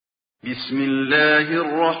بسم الله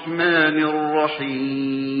الرحمن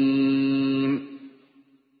الرحيم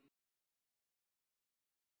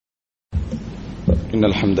إن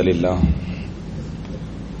الحمد لله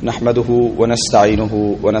نحمده ونستعينه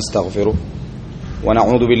ونستغفره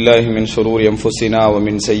ونعوذ بالله من شرور أنفسنا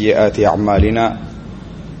ومن سيئات أعمالنا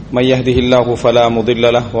من يهده الله فلا مضل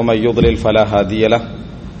له ومن يضلل فلا هادي له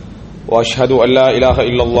وأشهد أن لا إله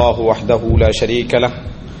إلا الله وحده لا شريك له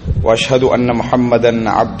وأشهد أن محمدا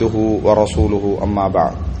عبده ورسوله أما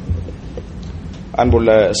بعد அன்புள்ள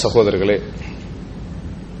சகோதரர்களே,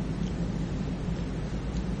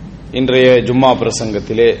 இன்றைய ஜும்மா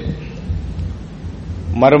பிரசங்கத்திலே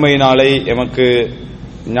மறுமை நாளை எமக்கு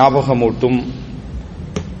ஞாபகமூட்டும்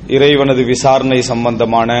இறைவனது விசாரணை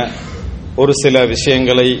சம்பந்தமான ஒரு சில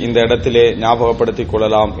விஷயங்களை இந்த இடத்திலே ஞாபகப்படுத்திக்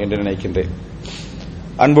கொள்ளலாம் என்று நினைக்கின்றேன்.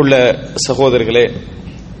 அன்புள்ள சகோதரர்களே,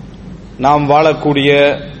 நாம் வாழக்கூடிய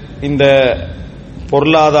இந்த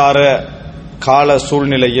பொருளாதார கால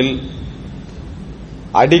சூழ்நிலையில்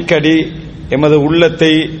அடிக்கடி எமது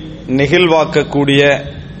உள்ளத்தை நெகிழ்வாக்கக்கூடிய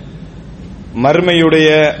மறுமையுடைய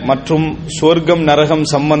மற்றும் சொர்க்கம் நரகம்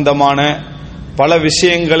சம்பந்தமான பல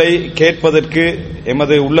விஷயங்களை கேட்பதற்கு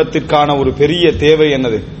எமது உள்ளத்திற்கான ஒரு பெரிய தேவை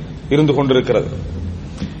என்னது இருந்து கொண்டிருக்கிறது.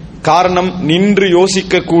 காரணம், நின்று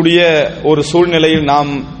யோசிக்கக்கூடிய ஒரு சூழ்நிலையில்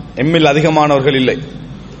நாம் எம்மில் அதிகமானவர்கள் இல்லை.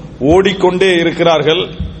 ஓடிக்கொண்டே இருக்கிறார்கள்,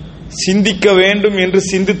 சிந்திக்க வேண்டும் என்று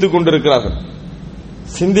சிந்தித்துக் கொண்டிருக்கிறார்கள்.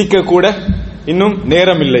 சிந்திக்க கூட இன்னும்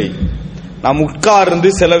நேரம் இல்லை. நாம் உட்கார்ந்து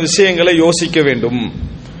சில விஷயங்களை யோசிக்க வேண்டும்.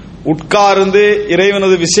 உட்கார்ந்து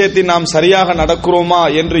இறைவனது விஷயத்தை நாம் சரியாக நடக்கிறோமா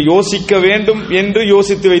என்று யோசிக்க வேண்டும் என்று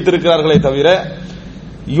யோசித்து வைத்திருக்கிறார்களே தவிர,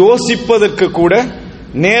 யோசிப்பதற்கு கூட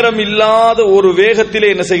நேரம் இல்லாத ஒரு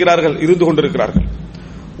வேகத்திலே என்ன செய்கிறார்கள், இருந்து கொண்டிருக்கிறார்கள்.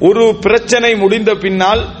 ஒரு பிரச்சனை முடிந்த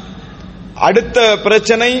பின்னால் அடுத்த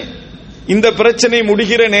பிரச்சனை, இந்த பிரச்சனை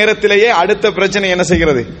முடிகிற நேரத்திலேயே அடுத்த பிரச்சனை என்ன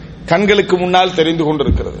செய்கிறது, கண்களுக்கு முன்னால் தெரிந்து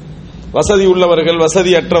கொண்டிருக்கிறது. வசதி உள்ளவர்கள்,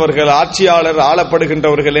 வசதியற்றவர்கள், ஆட்சியாளர்,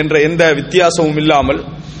 ஆளப்படுகின்றவர்கள் என்ற எந்த வித்தியாசமும் இல்லாமல்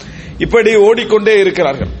இப்படி ஓடிக்கொண்டே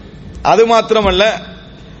இருக்கிறார்கள். அது மாத்திரமல்ல,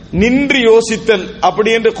 நின்று யோசித்தல்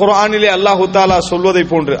அப்படி என்று குர்ஆனிலே அல்லாஹு தாலா சொல்வதை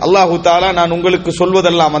போன்று, அல்லாஹு தாலா நான் உங்களுக்கு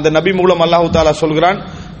சொல்வதெல்லாம், அந்த நபி மூலம் அல்லாஹு தாலா சொல்கிறான்,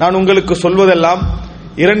 நான் உங்களுக்கு சொல்வதெல்லாம்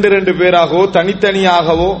இரண்டு பேராகவோ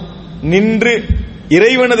தனித்தனியாகவோ நின்று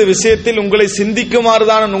இறைவனது விஷயத்தில் உங்களை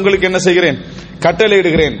சிந்திக்குமாறுதான் நான் உங்களுக்கு என்ன செய்கிறேன்,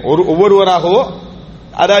 கட்டளையிடுகிறேன். ஒவ்வொருவராகவோ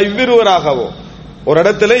அதாவது இவ்விருவராகவோ ஒரு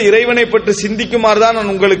இடத்துல இறைவனை பற்றி சிந்திக்குமாறுதான்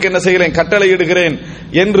நான் உங்களுக்கு என்ன செய்கிறேன், கட்டளையிடுகிறேன்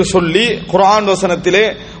என்று சொல்லி குர்ஆன் வசனத்திலே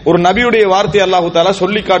ஒரு நபியுடைய வார்த்தை அல்லாஹு தஆலா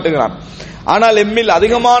சொல்லி காட்டுகிறான். ஆனால் எம்மில்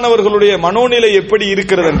அதிகமானவர்களுடைய மனோநிலை எப்படி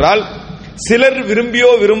இருக்கிறது என்றால், சிலர்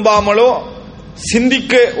விரும்பியோ விரும்பாமலோ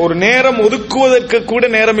சிந்திக்க ஒரு நேரம் ஒதுக்குவதற்கு கூட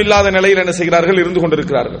நேரம் இல்லாத நிலையில் என்ன செய்கிறார்கள், இருந்து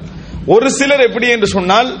கொண்டிருக்கிறார்கள். ஒரு சிலர் எப்படி என்று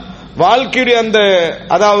சொன்னால், வாழ்க்கையுடைய அந்த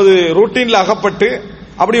அதாவது ரூட்டீன்ல அகப்பட்டு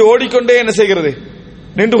அப்படி ஓடிக்கொண்டே என்ன செய்கிறது,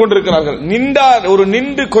 நின்று கொண்டிருக்கிறார்கள்.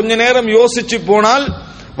 நின்று கொஞ்ச நேரம் யோசிச்சு போனால்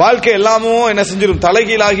வாழ்க்கை எல்லாமோ என்ன செஞ்சிடும்,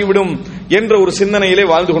 தலைகீழாகிவிடும் என்ற ஒரு சிந்தனையிலே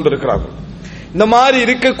வாழ்ந்து கொண்டிருக்கிறார்கள். இந்த மாதிரி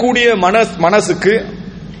இருக்கக்கூடிய மனசுக்கு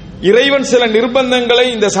இறைவன் சில நிர்பந்தங்களை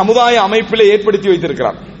இந்த சமுதாய அமைப்பிலே ஏற்படுத்தி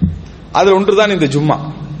வைத்திருக்கிறார். அதில் ஒன்றுதான் இந்த ஜும்மா.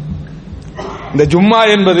 இந்த ஜும்மா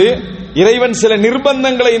என்பது இறைவன் சில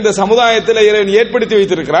நிர்பந்தங்களை இந்த சமுதாயத்தில் இறைவன் ஏற்படுத்தி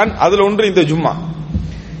வைத்திருக்கிறான். அதில் ஒன்று இந்த ஜும்மா.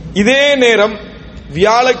 இதே நேரம்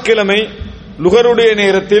வியாழக்கிழமை லுகருடைய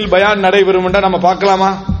நேரத்தில் பயான் நடைபெறும் என்றால் நம்ம பார்க்கலாமா?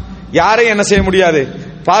 யாரையும் என்ன செய்ய முடியாது,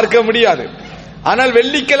 பார்க்க முடியாது. ஆனால்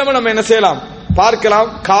வெள்ளிக்கிழமை நம்ம என்ன செய்யலாம், பார்க்கலாம்.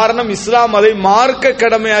 காரணம், இஸ்லாம் அதை மார்க்க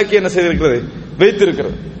கடமையாக்கி என்ன செய்திருக்கிறது,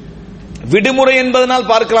 வைத்திருக்கிறது. விடுமுறை என்பதனால்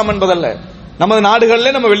பார்க்கலாம் என்பதல்ல. நமது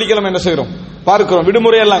நாடுகளில் நம்ம வெள்ளிக்கிழமை என்ன செய்கிறோம், பார்க்கிறோம்.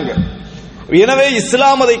 விடுமுறை எல்லாம். எனவே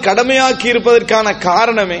இஸ்லாம் அதை கடமையாக்கி இருப்பதற்கான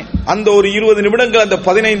காரணமே அந்த ஒரு 20 நிமிடங்கள், அந்த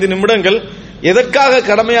 15 நிமிடங்கள் எதற்காக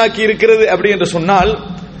கடமையாக்கி இருக்கிறது அப்படி என்று சொன்னால்,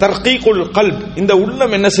 தர்கீகுல் கல்ப், இந்த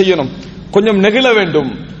உள்ளம் என்ன செய்யணும், கொஞ்சம் நெகிழ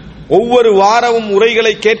வேண்டும். ஒவ்வொரு வாரமும்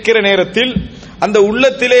உரைகளை கேட்கிற நேரத்தில் அந்த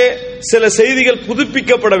உள்ளத்திலே சில செய்திகள்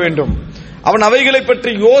புதுப்பிக்கப்பட வேண்டும். அவன் அவைகளை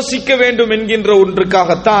பற்றி யோசிக்க வேண்டும் என்கின்ற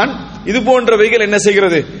ஒன்றுக்காகத்தான் இது போன்றவைகள் என்ன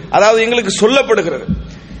செய்கிறது, அதாவது எங்களுக்கு சொல்லப்படுகிறது.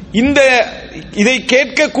 இதை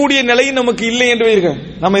கேட்கக்கூடிய நிலையும் நமக்கு இல்லை என்று வைர்கள்.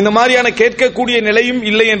 நம்ம இந்த மாதிரியான கேட்கக்கூடிய நிலையும்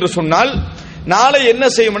இல்லை என்று சொன்னால், நாளை என்ன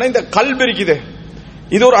செய்யணும்னா, இந்த கல்பு இருக்குது,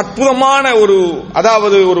 இது ஒரு அற்புதமான ஒரு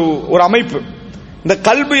அதாவது ஒரு அமைப்பு. இந்த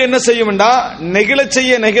கல்பு என்ன செய்யும்டா, நெகிழ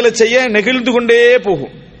செய்ய நெகிழ்ந்து கொண்டே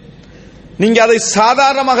போகும். நீங்க அதை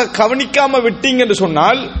சாதாரணமாக கவனிக்காம விட்டீங்க என்று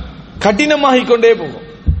சொன்னால் கடினமாகிக் கொண்டே போகும்.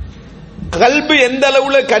 கல்பு எந்த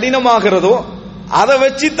அளவுல கடினமாகிறதோ அதை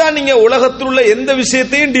வச்சுதான் நீங்க உலகத்தில் உள்ள எந்த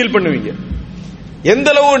விஷயத்தையும் டீல் பண்ணுவீங்க. எந்த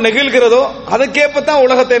அளவு நெகிழ்கிறதோ அதற்கேற்பதான்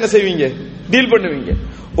உலகத்தை என்ன செய்வீங்க, டீல் பண்ணுவீங்க.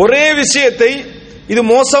 ஒரே விஷயத்தை இது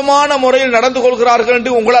மோசமான முறையில் நடந்து கொள்கிறார்கள்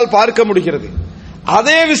என்று உங்களால் பார்க்க முடிகிறது.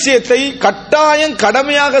 அதே விஷயத்தை கட்டாயம்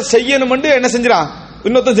கடமையாக செய்யணும் என்று என்ன செஞ்சான்,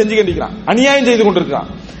 இன்னொருத்தன் செஞ்சு கண்டிக்கிறான், அநியாயம் செய்து கொண்டிருக்கிறான்.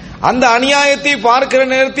 அந்த அநியாயத்தை பார்க்கிற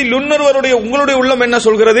நேரத்தில் இன்னொருவருடைய உங்களுடைய உள்ளம் என்ன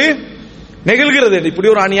சொல்கிறது, நெகிழ்கிறது, இப்படி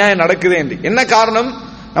ஒரு அநியாயம் நடக்குது என்று. என்ன காரணம்,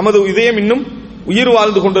 நமது இதயம் இன்னும் உயிர்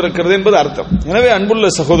வாழ்ந்து கொண்டிருக்கிறது என்பது அர்த்தம். எனவே அன்புள்ள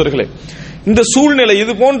சகோதரர்களே, இந்த சூழ்நிலை,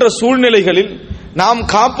 இது போன்ற சூழ்நிலைகளில் நாம்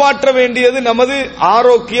காப்பாற்ற வேண்டியது நமது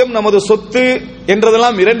ஆரோக்கியம், நமது சொத்து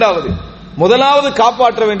என்றதெல்லாம் இரண்டாவது. முதலாவது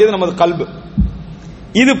காப்பாற்ற வேண்டியது நமது கல்பு.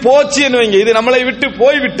 இது போச்சு என்னவீங்க, இது நம்மளை விட்டு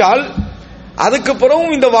போய்விட்டால் அதுக்கு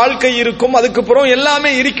பிறகும் இந்த வாழ்க்கை இருக்கும், அதுக்கு பிறகும்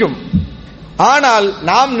எல்லாமே இருக்கும். ஆனால்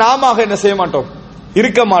நாம என்ன செய்ய மாட்டோம்,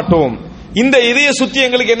 இருக்க மாட்டோம். இந்த இதய சுத்தி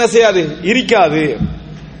எங்களுக்கு என்ன செய்யாது, இருக்காது.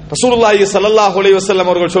 ரசூலுல்லாஹி ஸல்லல்லாஹு அலைஹி வஸல்லம்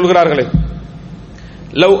அவர்கள் சொல்கிறார்களே,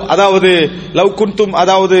 லவ் குன்தும்,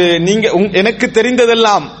 அதாவது நீங்க எனக்கு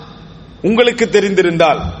தெரிந்ததெல்லாம் உங்களுக்கு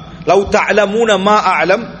தெரிந்திருந்தால், லவ் தஅலமூன மா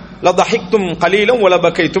அஅலம் லதஹிக்தும் கலீலம்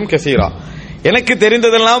வலபகைத்தும் கஸீரா, எனக்கு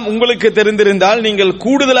தெரிந்ததெல்லாம் உங்களுக்கு தெரிந்திருந்தால் நீங்கள்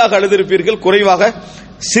கூடுதலாக அழுதிருப்பீர்கள், குறைவாக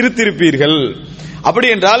சிரித்திருப்பீர்கள். அப்படி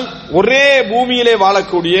என்றால் ஒரே பூமியிலே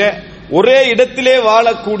வாழக்கூடிய, ஒரே இடத்திலே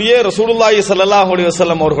வாழக்கூடிய ரசூலுல்லாஹி ஸல்லல்லாஹு அலைஹி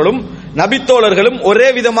வஸல்லம் அவர்களும் நபித்தோழர்களும் ஒரே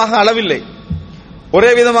விதமாக அளவில்லை,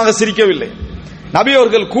 ஒரே விதமாக சிரிக்கவில்லை. நபி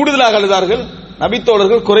அவர்கள் கூடுதலாக அழுதார்கள்,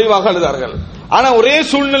 நபித்தோழர்கள் குறைவாக அழுதார்கள். ஆனா ஒரே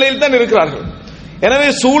சூழ்நிலையில் தான் இருக்கிறார்கள். எனவே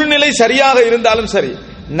சூழ்நிலை சரியாக இருந்தாலும் சரி,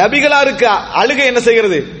 நபிகளாருக்கு அழுகை என்ன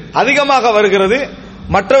செய்கிறது, அதிகமாக வருகிறது,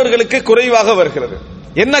 மற்றவர்களுக்கு குறைவாக வருகிறது.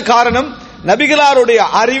 என்ன காரணம், நபிகளாருடைய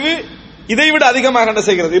அறிவு இதைவிட அதிகமாக என்ன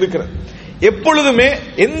செய்கிறது, இருக்கிறது. எப்பொழுதுமே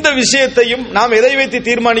எந்த விஷயத்தையும் நாம் எதை வைத்து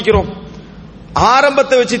தீர்மானிக்கிறோம்,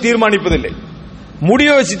 ஆரம்பத்தை வச்சு தீர்மானிப்பதில்லை,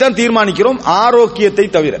 முடிவை வச்சு தான் தீர்மானிக்கிறோம். ஆரோக்கியத்தை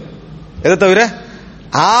தவிர, எதை தவிர,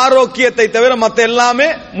 ஆரோக்கியத்தை தவிர மற்ற எல்லாமே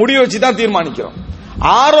முடிவை வச்சு தான் தீர்மானிக்கிறோம்.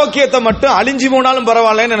 ஆரோக்கியத்தை மட்டும் அழிஞ்சு போனாலும்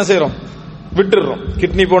பரவாயில்லன்னு என்ன செய்யறோம், விட்டுடுறோம்.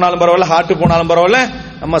 கிட்னி போனாலும் பரவாயில்ல, ஹார்ட் போனாலும் பரவாயில்ல,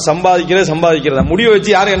 நம்ம சம்பாதிக்கிறத முடிவை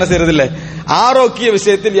வச்சு யாரும் என்ன செய்யறது இல்லை. ஆரோக்கிய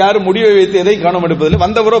விஷயத்தில் யாரும் முடிவை வைத்து எதை கவனம் எடுப்பதில்லை.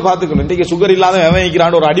 வந்தவரோ பார்த்துக்கணும், இன்றைக்கு சுகர் இல்லாத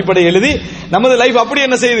விவரிக்கிறான் ஒரு அடிப்படை எழுதி நமது லைஃப் அப்படி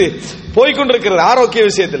என்ன செய்யுது, போய்கொண்டிருக்கிறது ஆரோக்கிய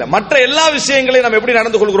விஷயத்தில். மற்ற எல்லா விஷயங்களையும் நம்ம எப்படி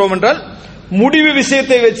நடந்து கொள்கிறோம் என்றால் முடிவு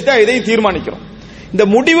விஷயத்தை வச்சுதான் எதையும் தீர்மானிக்கிறோம். இந்த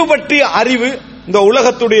முடிவு பற்றிய அறிவு, இந்த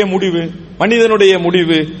உலகத்துடைய முடிவு, மனிதனுடைய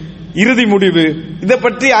முடிவு, இறுதி முடிவு, இதை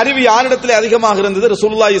பற்றி அறிவு யாரிடத்தில் அதிகமாக இருந்தது,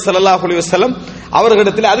 ரசூலுல்லாஹி ஸல்லல்லாஹு அலைஹி வஸல்லம்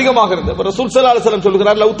அவர்களிடத்தில் அதிகமாக இருந்தது. ரசூல் ஸல்லல்லாஹு அலைஹி வஸல்லம்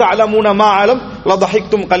சொல்கிறார், லவ் தஅலமூன மா அலம்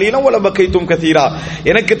லதஹிக்தும் கலீலம் வலபகைத்தும் கஸீரா,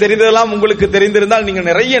 எனக்கு தெரிந்ததெல்லாம் உங்களுக்கு தெரிந்திருந்தால் நீங்கள்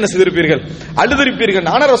நிறைய என்ன செய்திருப்பீர்கள், அழுதிருப்பீர்கள்.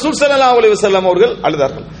 ஆனா ரசூல் ஸல்லல்லாஹு அலைஹி வஸல்லம் அவர்கள்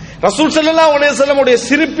அழுதார்கள். ரசூல் ஸல்லல்லாஹு அலைஹி வஸல்லம் உடைய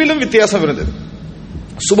சிரிப்பிலும் வித்தியாசம் இருந்தது.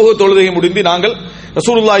 சுபஹ் தொழுகை முடிந்து நாங்கள்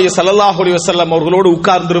ரசூலுல்லாஹி ஸல்லல்லாஹு அலைஹி வஸல்லம் அவர்களோடு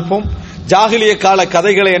உட்கார்ந்திருப்போம். ஜாஹிலிய கால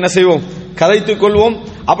கதைகளை என்ன செய்வோம், கதைத்துக் கொள்வோம்.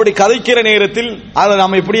 அப்படி கதைக்கிற நேரத்தில் அதை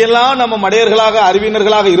நாம் இப்படியெல்லாம் நம்ம மடையர்களாக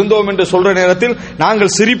அறிவினர்களாக இருந்தோம் என்று சொல்ற நேரத்தில்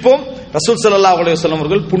நாங்கள் சிரிப்போம். ரசூல் ஸல்லல்லாஹு அலைஹி வஸல்லம்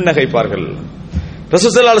அவர்கள் புன்னகைப்பார்கள்.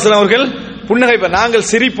 ரசூல் ஸல்லல்லாஹு அலைஹி வஸல்லம் அவர்கள் புன்னகைப்பார், நாங்கள்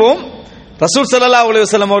சிரிப்போம், ரசூல் ஸல்லல்லாஹு அலைஹி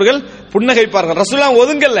வஸல்லம் அவர்கள் புன்னகைப்பார்கள். ரசூலுல்லாஹ்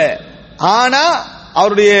ஒதுங்கல்ல, ஆனா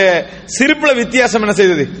அவருடைய சிரிப்புல வித்தியாசம் என்ன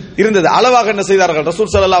செய்தது இருந்தது, அளவாக என்ன செய்தார்கள்,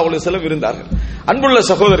 ரசூல் ஸல்லல்லாஹு அலைஹி வஸல்லம் இருந்தார்கள். அன்புள்ள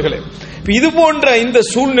சகோதரர்களே, இது போன்ற இந்த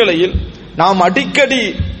சூழ்நிலையில் நாம் அடிக்கடி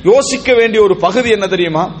யோசிக்க வேண்டிய ஒரு பகுதி என்ன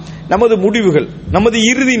தெரியுமா, நமது முடிவுகள், நமது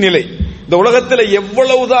இறுதி நிலை. இந்த உலகத்தில்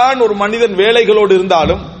எவ்வளவுதான் ஒரு மனிதன் வேலைகளோடு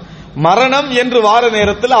இருந்தாலும் மரணம் என்று வார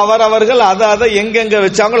நேரத்தில் அவர்கள் அதை எங்கெங்க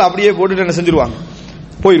வச்சாங்களோ அப்படியே போட்டுட்டு என்ன செஞ்சிருவாங்க,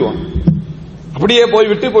 போயிடுவாங்க, அப்படியே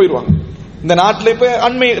போய்விட்டு போயிடுவாங்க. இந்த நாட்டில் இப்ப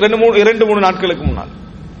அண்மை 2-3 நாட்களுக்கு முன்னால்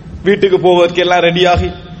வீட்டுக்கு போவதற்கு எல்லாம் ரெடியாகி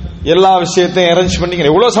எல்லா விஷயத்தையும் அரேஞ்ச் பண்ணி,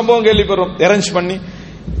 எவ்வளவு சம்பவம் கேள்விப்படுறோம், அரேஞ்ச் பண்ணி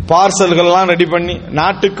பார்சல்கள் எல்லாம் ரெடி பண்ணி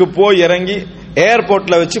நாட்டுக்கு போய் இறங்கி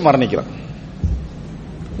ஏர்போர்ட்ல வச்சு மரணிக்கிறான்.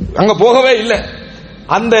 அங்க போகவே இல்லை,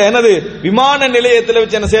 அந்த விமான நிலையத்தில்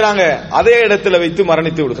வச்சு என்ன செய்யறாங்க, அதே இடத்துல வைத்து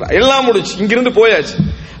மரணித்து விடுகிறார். எல்லாம் முடிச்சு, இங்கிருந்து போயாச்சு.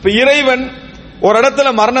 இப்ப இறைவன் ஒரு இடத்துல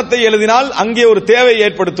மரணத்தை எழுதினால் அங்கே ஒரு தேவை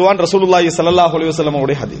ஏற்படுத்துவான். ரசூலுல்லாஹி ஸல்லல்லாஹு அலைஹி வஸல்லம்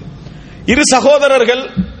உடைய ஹதீஸ். இரு சகோதரர்கள்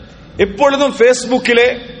எப்பொழுதும் பேஸ்புக்கிலே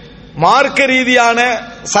மார்க்க ரீதியான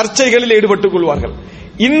சர்ச்சைகளில் ஈடுபட்டுக் கொள்வார்கள்.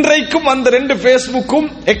 இன்றைக்கும் அந்த 2 பேஸ்புக்கும்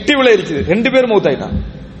ஆக்டிவ்ல இருக்குது. 2 பேரும் மௌத் ஆயிட்டாங்க.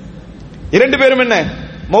 2 பேரும் என்ன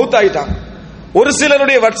மௌத் ஆயிட்டாங்க. ஒரு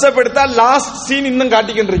சிலருடைய வாட்ஸ்அப் எடுத்தால் லாஸ்ட் சீன் இன்னும்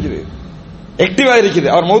காட்டிக்கிட்டு இருக்குது, ஆக்டிவா இருக்குது.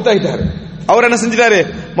 அவர் மௌத் ஆயிட்டாரு, அவர் என்ன செஞ்சிட்டாரு,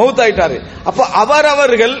 மௌத் ஆயிட்டாரு. அப்ப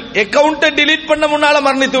அவர்கள் அக்கவுண்டை டிலீட் பண்ண முன்னால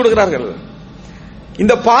மரணித்து விடுகிறார்கள்.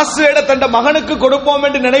 இந்த பாஸ்வேர்டை தன் மகனுக்கு கொடுப்போம்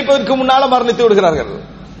என்று நினைப்பதற்கு முன்னால மரணித்து விடுகிறார்கள்.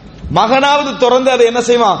 மகனாவது திறந்து அதை என்ன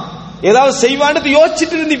செய்வான், ஏதாவது செய்வான்னு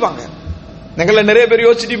யோசிச்சுட்டு இருந்திப்பாங்க. எங்களை நிறைய பேர்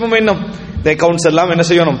யோசிச்சுட்டு இன்னும் இந்த அக்கவுண்ட்ஸ் எல்லாம் என்ன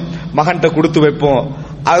செய்யணும், மகன்கிட்ட கொடுத்து வைப்போம்,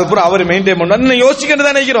 அதுக்கப்புறம் அவர் மெயின்டைன் பண்ணணும் யோசிக்கிட்டு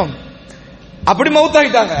தான் நினைக்கிறோம். அப்படி மவுத்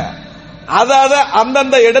ஆகிட்டாங்க. அதாவது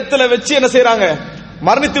அந்தந்த இடத்துல வச்சு என்ன செய்யறாங்க,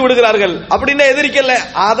 மரணித்து விடுகிறார்கள். அப்படின்னா எதிர்க்கல,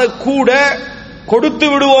 அதை கூட கொடுத்து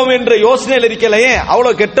விடுவோம் என்ற யோசனையில் இருக்கலையே,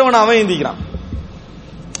 அவ்வளவு கெட்டவன் அவன் இந்திக்கிறான்.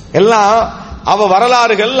 எல்லாம் அவ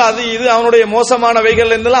வரலாறுகள் அது இது அவனுடைய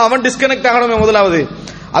மோசமானவைகள் என்றெல்லாம் அவன் டிஸ்கனெக்ட் ஆகணுமே முதலாவது.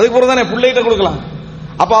 அதுக்கு பிறகு தானே பிள்ளைகிட்ட கொடுக்கலாம்.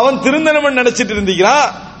 அப்ப அவன் திருந்தனம் நினைச்சிட்டு இருந்திக்கிறான்.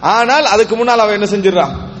 ஆனால் அதுக்கு முன்னால் அவன் என்ன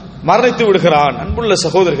செஞ்சிடறான், மரணித்து விடுகிறான். அன்புள்ள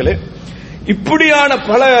சகோதரர்களே, இப்படியான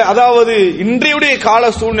பல, அதாவது இன்றைய கால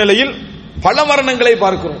சூழ்நிலையில் பல மரணங்களை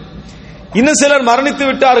பார்க்கிறோம். இன்னும் சிலர் மரணித்து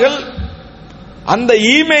விட்டார்கள். அந்த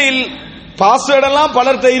இமெயில் பாஸ்வேர்ட் எல்லாம்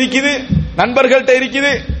பலர்கிட்ட இருக்குது, நண்பர்கள்ட்ட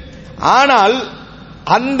இருக்குது. ஆனால்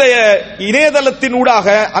அந்த இணையதளத்தின் ஊடாக,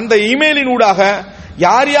 அந்த இமெயிலின் ஊடாக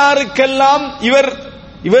யார் யாருக்கெல்லாம்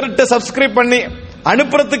இவர்கிட்ட சப்ஸ்கிரைப் பண்ணி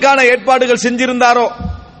அனுப்புறதுக்கான ஏற்பாடுகள் செஞ்சிருந்தாரோ,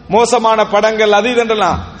 மோசமான படங்கள் அது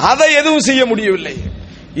இதெல்லாம், அதை எதுவும் செய்ய முடியவில்லை.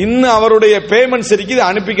 இன்னும் அவருடைய பேமெண்ட்ஸ் இருக்குது,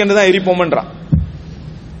 அனுப்பிக்கிட்டு தான் இருப்போம்ன்றான்.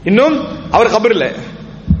 இன்னும் அவர் கபர்ல,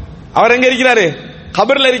 அவர் எங்க இருக்கிறாரு,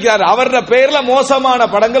 கபர்ல இருக்கிறார். அவருடைய பெயர்ல மோசமான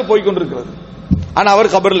படங்கள் போய்கொண்டிருக்கிறது. ஆனா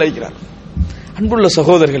அவர் கபர்ல இருக்கிறார். அன்புள்ள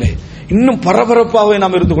சகோதரர்களே, இன்னும் பரபரப்பாகவே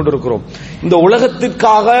நாம் இருந்து கொண்டிருக்கிறோம். இந்த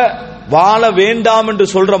உலகத்திற்காக வாழ வேண்டாம் என்று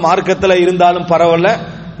சொல்ற மார்க்கத்தில் இருந்தாலும் பரவாயில்ல,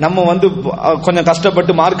 நம்ம கொஞ்சம்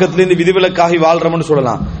கஷ்டப்பட்டு மார்க்கத்திலிருந்து விதிவிலக்காகி வாழ்றோம்னு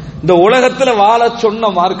சொல்லலாம். இந்த உலகத்தில் வாழ சொன்ன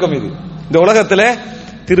மார்க்கம் இது. இந்த உலகத்தில்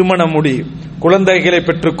திருமணம் முடி, குழந்தைகளை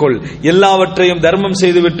பெற்றுக்கொள், எல்லாவற்றையும் தர்மம்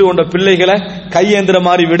செய்துவிட்டு உன் பிள்ளைகளை கையேந்திர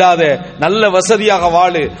மாதிரி விடாத, நல்ல வசதியாக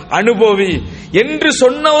வாழு, அனுபவி என்று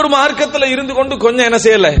சொன்ன ஒரு மார்க்கத்தில் இருந்து கொண்டு கொஞ்சம் என்ன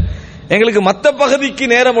செய்யல, எங்களுக்கு மத்த பகுதிக்கு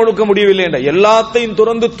நேரம் ஒடுக்க முடியவில்லை என்ற, எல்லாத்தையும்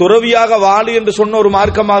துறந்து துறவியாக வாழு என்று சொன்ன ஒரு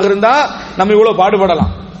மார்க்கமாக இருந்தா நம்ம இவ்வளவு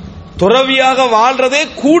பாடுபடலாம். துறவியாக வாழ்றதே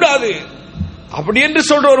கூடாது அப்படி என்று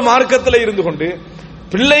சொல்ற ஒரு மார்க்கத்தில் இருந்து கொண்டு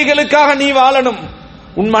பிள்ளைகளுக்காக நீ வாழணும்,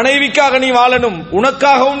 உன் மனைவிக்காக நீ வாழணும்,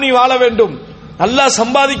 உனக்காகவும் நீ வாழ வேண்டும், நல்லா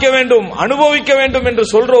சம்பாதிக்க வேண்டும், அனுபவிக்க வேண்டும் என்று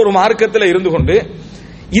சொல்ற ஒரு மார்க்கத்தில் இருந்து கொண்டு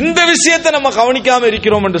இந்த விஷயத்தை நம்ம கவனிக்காம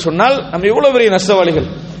இருக்கிறோம் என்று சொன்னால் நம்ம எவ்வளவு பெரிய நஷ்டவாளிகள்.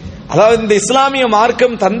 அதாவது இந்த இஸ்லாமிய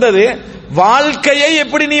மார்க்கம் தந்தது வாழ்க்கையை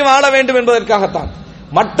எப்படி நீ வாழ வேண்டும் என்பதற்காகத்தான்.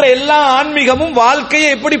 மற்ற எல்லா ஆன்மீகமும் வாழ்க்கையை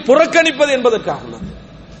எப்படி புறக்கணிப்பது என்பதற்காக உள்ளது.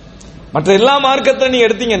 மற்ற எல்லா மார்க்கத்தை நீ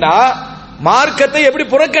எடுத்தீங்கன்னா மார்க்கத்தை எப்படி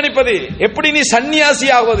புறக்கணிப்பது, எப்படி நீ சன்னியாசி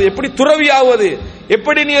ஆகுவது, எப்படி துறவி ஆகுவது,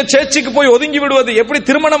 எப்படி நீ சேர்ச்சுக்கு போய் ஒதுங்கி விடுவது, எப்படி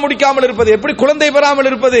திருமணம் முடிக்காமல் இருப்பது, எப்படி குழந்தை பெறாமல்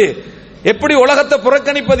இருப்பது, எப்படி உலகத்தை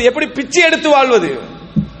புறக்கணிப்பது, எப்படி பிச்சை எடுத்து வாழ்வது.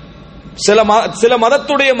 சில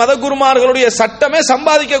மதத்துடைய மத குருமார்களுடைய சட்டமே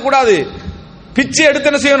சம்பாதிக்க கூடாது, பிச்சை எடுத்து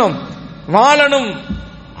என்ன செய்யணும், வாழணும்.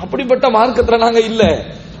 அப்படிப்பட்ட மார்க்கத்தில் நாங்க இல்ல.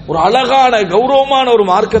 ஒரு அழகான கௌரவமான ஒரு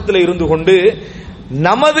மார்க்கத்தில் இருந்து கொண்டு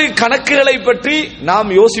நமது கணக்குகளை பற்றி நாம்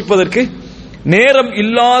யோசிப்பதற்கு நேரம்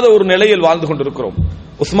இல்லாத ஒரு நிலையில் வாழ்ந்து கொண்டிருக்கிறோம்.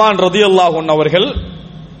 உஸ்மான் ரலியல்லாஹு அன்ஹு அவர்கள்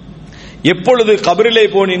எப்பொழுது கபரிலே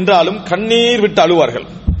போய் நின்றாலும் கண்ணீர் விட்டு அழுவார்கள்,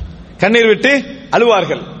 கண்ணீர் விட்டு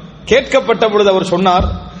அழுவார்கள். கேட்கப்பட்ட பொழுது அவர் சொன்னார்,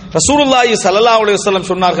 ரசூலுல்லாஹி ஸல்லல்லாஹு அலைஹி வஸல்லம்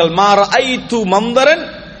சொன்னார்கள், மா ரஅய்து மந்தரன்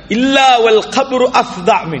இல்லா வல் கப்ரு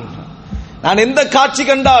அஃதா மின். நான் எந்த காட்சி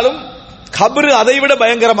கண்டாலும் கபர் அதைவிட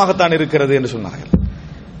பயங்கரமாகத்தான் இருக்கிறது என்று சொன்னார்கள்.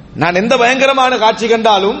 நான் எந்த பயங்கரமான காட்சி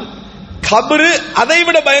கண்டாலும் கபர்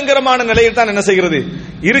அதைவிட பயங்கரமான நிலையில் தான் என்ன செய்கிறது,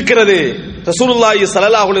 இருக்கிறது. ரசூலுல்லாஹி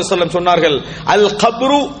ஸல்லல்லாஹு அலைஹி வஸல்லம் சொன்னார்கள், அல்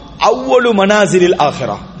கப்ரு அவ்வலு மனாசிலில்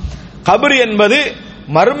ஆகிரா. கபர் என்பது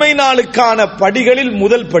மறுமை நாளுக்கான படிகளில்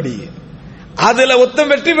முதல் படி. அதுல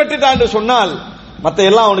ஒத்தம் வெற்றி பெற்றுட்டான் சொன்னால் மத்த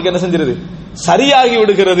எல்லாம் அவனுக்கு என்ன செஞ்சிருது, சரியாகி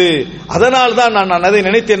விடுகிறது. அதனால் தான் நான் அதை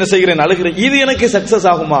நினைத்து என்ன செய்கிறேன், அழுகிறேன். இது எனக்கு சக்சஸ்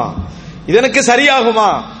ஆகுமா, இது எனக்கு சரியாகுமா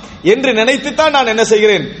என்று நினைத்துத்தான் நான் என்ன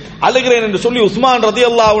செய்கிறேன், அழுகிறேன் என்று சொல்லி உஸ்மான்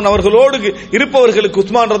ரலியல்லாஹு அன்ஹு அவர்களோடு இருப்பவர்களுக்கு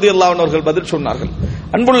உஸ்மான் ரலியல்லாஹு அன்ஹு அவர்கள் பதில் சொன்னார்கள்.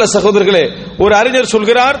 அன்புள்ள சகோதரர்களே, ஒரு அறிஞர்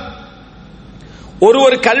சொல்கிறார்,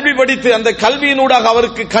 ஒருவர் கல்வி படித்து அந்த கல்வியினூடாக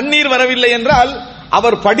அவருக்கு கண்ணீர் வரவில்லை என்றால்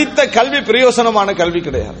அவர் படித்த கல்வி பிரயோசனமான கல்வி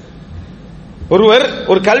கிடையாது. ஒருவர்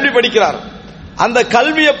ஒரு கல்வி படிக்கிறார், அந்த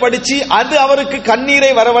கல்வியை படிச்சு அது அவருக்கு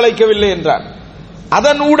கண்ணீரை வரவழைக்கவில்லை என்றார்,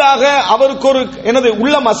 அதனூடாக அவருக்கு ஒரு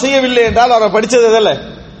உள்ளம் அசையவில்லை என்றால் அவர் படிச்சது எதல்ல,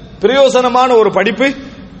 பிரயோசனமான ஒரு படிப்பு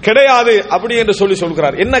கிடையாது அப்படி என்று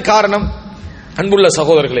சொல்கிறார். என்ன காரணம்? அன்புள்ள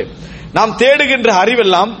சகோதரர்களே, நாம் தேடுகின்ற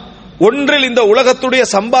அறிவெல்லாம் ஒன்றில் இந்த உலகத்துடைய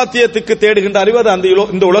சம்பாத்தியத்துக்கு தேடுகின்ற அறிவு, அது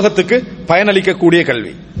இந்த உலகத்துக்கு பயனளிக்கக்கூடிய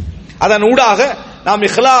கல்வி. அதன் ஊடாக நாம்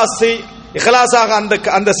இஹ்லாஸாக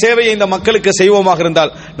அந்த சேவையை இந்த மக்களுக்கு செய்வோமாக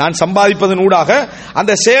இருந்தால், நான் சம்பாதிப்பதன் ஊடாக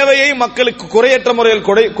அந்த சேவையை மக்களுக்கு குறையற்ற முறையில்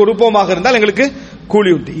கொடுப்போமாக இருந்தால் எங்களுக்கு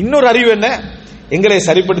கூலி உண்டு. இன்னொரு அறிவு என்ன? எங்களை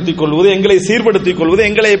சரிப்படுத்திக் கொள்வது, எங்களை சீர்படுத்திக் கொள்வது,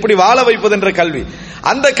 எங்களை எப்படி வாழ வைப்பது என்ற கல்வி.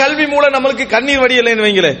 அந்த கல்வி மூலம் நம்மளுக்கு கண்ணீர் வடியலைன்னு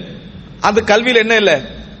வைங்களே, அந்த கல்வியில் என்ன இல்லை,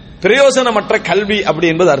 பிரயோசனமற்ற கல்வி அப்படி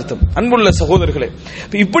என்பது அர்த்தம். அன்புள்ள சகோதரர்களே,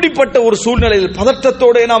 இப்படிப்பட்ட ஒரு சூழ்நிலையில்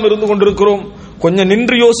பதற்றத்தோட நாம் இருந்து கொண்டிருக்கிறோம். கொஞ்சம்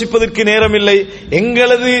நின்று யோசிப்பதற்கு நேரம் இல்லை,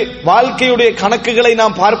 எங்களது வாழ்க்கையுடைய கணக்குகளை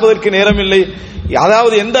நாம் பார்ப்பதற்கு நேரம் இல்லை.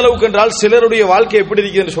 அதாவது எந்த அளவுக்கு என்றால், சிலருடைய வாழ்க்கை எப்படி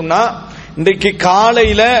இருக்கு என்று சொன்னா, இன்றைக்கு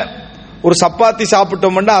காலையில ஒரு சப்பாத்தி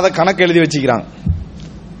சாப்பிட்டோம்னா அதை கணக்கு எழுதி வச்சுக்கிறாங்க,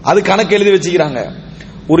 அது கணக்கு எழுதி வச்சுக்கிறாங்க.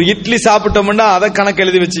 ஒரு இட்லி சாப்பிட்டோம்னா அதை கணக்கு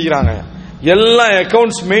எழுதி வச்சுக்கிறாங்க. எல்லாம்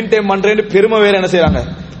அக்கவுண்ட்ஸ் மெயின்டைன் பண்றேன்னு பெருமை வேற என்ன செய்யறாங்க,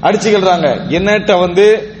 அடிச்சுக்கிறாங்க. என்னட்ட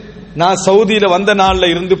நான் சவுதியில வந்த நாள்ல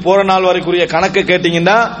இருந்து போற நாள் வரைக்குரிய கணக்கு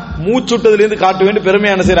கேட்டீங்கன்னா மூச்சுட்டதுல இருந்து காட்ட வேண்டிய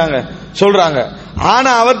பெருமையா என்ன செய்யறாங்க, சொல்றாங்க.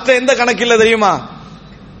 ஆனா அவர்கிட்ட எந்த கணக்கு இல்ல தெரியுமா?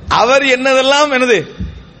 அவர் என்னதெல்லாம்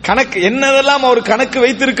கணக்கு, என்னதெல்லாம் அவர் கணக்கு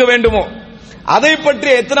வைத்திருக்க வேண்டுமோ அதை பற்றி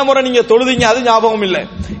எத்தனை முறை நீங்க தொழுதீங்க அது ஞாபகம் இல்லை,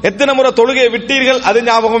 எத்தனை முறை தொழுகையை விட்டீர்கள் அது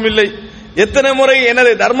ஞாபகம் இல்லை, எத்தனை முறை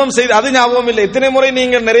தர்மம் செய்து அது ஞாபகம் இல்லை, எத்தனை முறை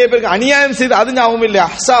நீங்க நிறைய பேருக்கு அநியாயம் செய்து அது ஞாபகம் இல்லை.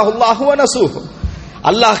 அஹ்ஸாஹுல்லாஹு வ நஸூஹு,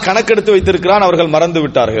 அல்லாஹ் கணக்கெடுத்து வைத்திருக்கிறான், அவர்கள் மறந்து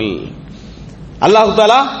விட்டார்கள். அல்லாஹ்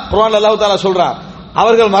தஆலா குர்ஆன்ல அல்லாஹ் தஆலா சொல்றான்,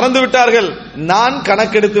 அவர்கள் மறந்து விட்டார்கள், நான்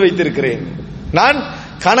கணக்கெடுத்து வைத்திருக்கிறேன், நான்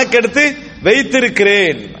கணக்கெடுத்து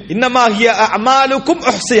வைத்திருக்கிறேன். இன்னமா ஹிய அமாலுக்கும்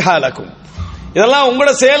உஹ்ஸிஹா லக்கும், இதெல்லாம்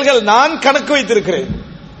உங்களோட செயல்கள், நான் கணக்கு வைத்திருக்கிறேன்,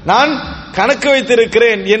 நான் கணக்கு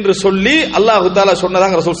வைத்திருக்கிறேன் என்று சொல்லி அல்லாஹ் தஆலா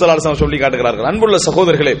சொன்னதாக ரசூல் ஸல்லல்லாஹு அலைஹி வஸல்லம் சொல்லி காட்டுகிறார்கள். அன்புள்ள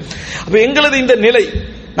சகோதரர்களே, அப்ப எங்களது இந்த நிலை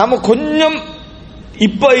நம்ம கொஞ்சம்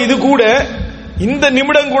இப்ப இது கூட இந்த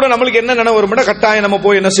நிமிடம் கூட நம்மளுக்கு என்ன நினைவு வரும்னா, கட்டாயம் நம்ம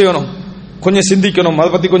போய் என்ன செய்யணும், கொஞ்சம் சிந்திக்கணும், அதை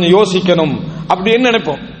பத்தி கொஞ்சம் யோசிக்கணும் அப்படின்னு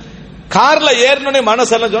நினைப்போம். கார்ல ஏறணும்னே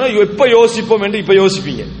மனசெல்லாம் சொன்னா எப்ப யோசிப்போம் என்று இப்ப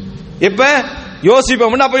யோசிப்பீங்க, எப்ப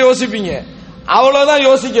யோசிப்போம் அப்ப யோசிப்பீங்க. அவ்வளவுதான்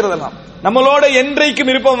யோசிக்கிறதெல்லாம். நம்மளோட என்றைக்கும்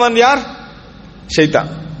இருப்பவன் யார்? ஷைத்தான்.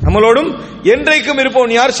 நம்மளோடும் என்றைக்கும்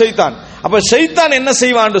இருப்பவன் யார்? ஷைத்தான். அப்ப ஷைத்தான் என்ன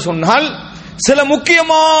செய்வான் சொன்னால், சில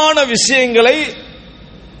முக்கியமான விஷயங்களை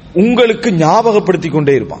உங்களுக்கு ஞாபகப்படுத்திக்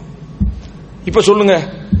கொண்டே இருப்பான். இப்ப சொல்லுங்க,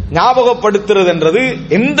 ஞாபகப்படுத்துறது என்றது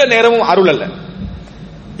எந்த நேரமும் அருள் அல்ல,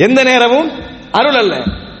 எந்த நேரமும் அருள் அல்ல.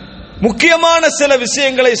 முக்கியமான சில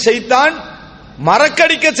விஷயங்களை ஷைத்தான்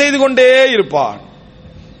மறக்கடிக்க செய்து கொண்டே இருப்பான்.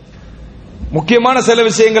 முக்கியமான சில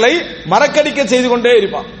விஷயங்களை மறக்கடிக்க செய்து கொண்டே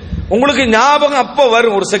இருப்பான். உங்களுக்கு ஞாபகம் அப்ப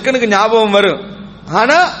வரும், ஒரு செகண்டுக்கு ஞாபகம் வரும்,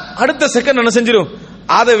 ஆனா அடுத்த செகண்ட் என்ன செஞ்சிடும்,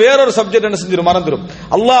 அதை வேறொரு சப்ஜெக்ட் என்ன செஞ்சிடும், மறந்துடும்.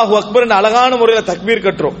 அல்லாஹு அக்பர் அழகான முறையில் தக்பீர்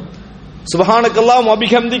கட்டுறோம், சுப்ஹானக்கல்லாஹு வ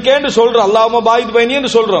பிஹம்திகன்னு சொல்றோம், அல்லாஹும்ம பாயித் பைனி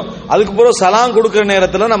என்று சொல்றோம். அதுக்கு பிறகு சலாம் கொடுக்கிற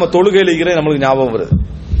நேரத்துல நம்ம தொழுகையில இருக்கிற நம்மளுக்கு ஞாபகம் வருது.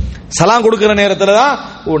 சலாம் கொடுக்கிற நேரத்துல தான்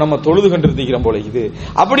நம்ம தொழுது கொண்டிருக்கிறோம் போல இது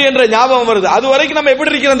அப்படி என்ற ஞாபகம் வருது. அது வரைக்கும் நம்ம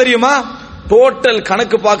எப்படி இருக்கிறோம் தெரியுமா? டோட்டல்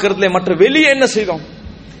கணக்கு பார்க்கறதுல மற்ற வெளியே என்ன செய்தோம்.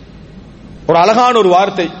 ஒரு அழகான ஒரு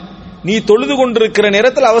வார்த்தை, நீ தொழுது கொண்டிருக்கிற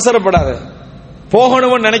நேரத்தில் அவசரப்படாத,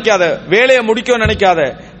 போகணும்னு நினைக்காத, வேலையை முடிக்கணும்னு நினைக்காத,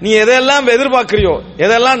 நீ எதெல்லாம் எதிர்பார்க்கிறியோ,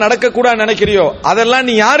 எதெல்லாம் நடக்க கூட நினைக்கிறியோ, அதெல்லாம்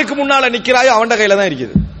நீ யாருக்கு முன்னால நிக்கிறாயோ அவன் கையில தான்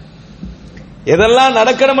இருக்குது. எதெல்லாம்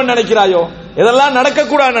நடக்கணும்னு நினைக்கிறாயோ, எதெல்லாம் நடக்க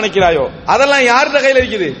கூட நினைக்கிறாயோ, அதெல்லாம் யாருடைய கையில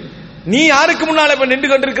இருக்குது? நீ யாருக்கு முன்னால இப்ப நின்று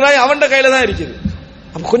கொண்டிருக்கிறாயோ அவன் கையில தான் இருக்குது.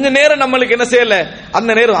 அப்ப கொஞ்ச நேரம் நம்மளுக்கு என்ன செய்யல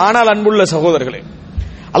அந்த நேரம். ஆனால் அன்புள்ள சகோதரர்களே,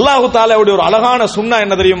 அல்லாஹு தஆலாவுடைய ஒரு அழகான சுன்னா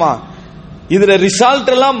என்ன தெரியுமா? இதுல ரிசல்ட்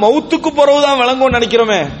எல்லாம் மௌத்துக்கு பிறகுதான் விளங்கும்னு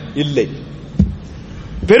நினைக்கிறோமே, இல்லை.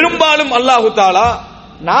 பெரும்பாலும் அல்லாஹு தஆலா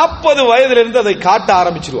 40 வயதிலிருந்து அதை காட்ட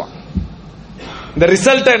ஆரம்பிச்சிருவான். இந்த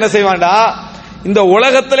ரிசல்ட் என்ன செய்வான்டா, இந்த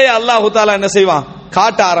உலகத்திலே அல்லாஹு தஆலா என்ன செய்வான்,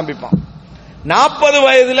 காட்ட ஆரம்பிப்பான். 40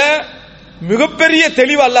 வயதுல மிகப்பெரிய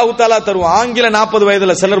தெளிவு அல்லாஹு தஆலா தருவான். ஆங்கில 40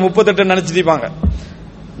 வயதுல, சிலர் 38 நினைச்சிருப்பாங்க.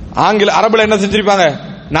 ஆங்கில அரபுல என்ன செஞ்சிருப்பாங்க,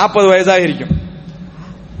 40 வயதாக இருக்கும்.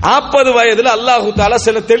 40 வயதுல அல்லாஹு தஆலா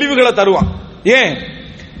சில தெளிவுகளை தருவான். ஏன்?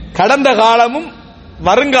 கடந்த காலமும்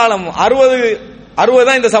வருங்காலமும் 60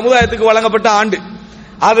 தான் இந்த சமுதாயத்துக்கு வழங்கப்பட்ட ஆண்டு.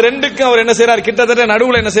 அது ரெண்டுக்கும் அவர் என்ன செய்யறாரு, கிட்டத்தட்ட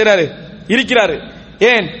நடுவுல என்ன செய்யறாரு, இருக்கிறாரு.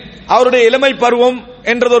 ஏன்? அவருடைய இளமை பருவம்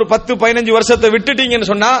என்றது ஒரு 10-15 வருஷத்தை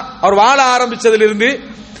விட்டுட்டீங்கன்னு சொன்னா, அவர் வாழ ஆரம்பிச்சதுல இருந்து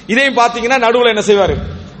இதையும் பாத்தீங்கன்னா நடுவுல என்ன செய்வாரு,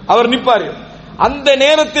 அவர் நிப்பாரு. அந்த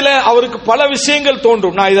நேரத்தில் அவருக்கு பல விஷயங்கள்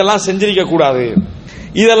தோன்றும். நான் இதெல்லாம் செஞ்சிருக்க கூடாது,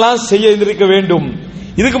 இதெல்லாம் செய்ய இருக்க வேண்டும்,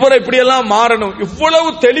 இதுக்கு பிறகு இப்படி எல்லாம் மாறணும். இவ்வளவு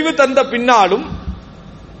தெளிவு தந்த பின்னாலும்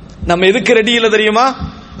நம்ம எதுக்கு ரெடி இல்ல தெரியுமா?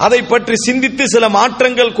 அதை பற்றி சிந்தித்து சில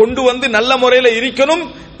மாற்றங்கள் கொண்டு வந்து நல்ல முறையில் இருக்கணும்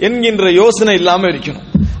என்கின்ற யோசனை இல்லாம இருக்கணும்.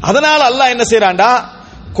 அதனால அல்லாஹ் என்ன செய்யறான்டா,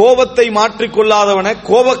 கோபத்தை மாற்றிக்கொள்ளாதவன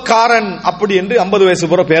கோபக்காரன் அப்படி என்று 50 வயசு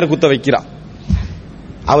போற பேரை குத்த வைக்கிறான்.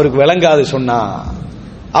 அவருக்கு விளங்காது சொன்னா,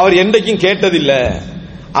 அவர் என்றைக்கும் கேட்டதில்லை,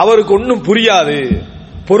 அவருக்கு ஒன்னும் புரியாது,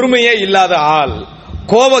 பொறுமையே இல்லாத ஆள்,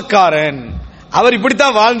 கோபக்காரன், அவர்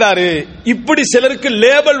இப்படித்தான் வாழ்ந்தாரு, இப்படி சிலருக்கு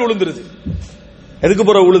லேபல் விழுந்துருது. எதுக்கு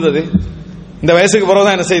பிறகு விழுந்தது? இந்த வயசுக்கு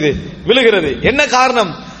பிறகுதான் என்ன செய்து விழுகிறது. என்ன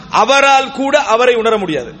காரணம்? அவரால் கூட அவரை உணர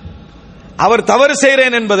முடியாது. அவர் தவறு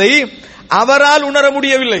செய்கிறேன் என்பதை அவரால் உணர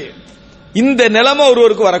முடியவில்லை. இந்த நிலைமை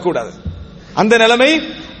ஒருவருக்கு வரக்கூடாது. அந்த நிலைமை,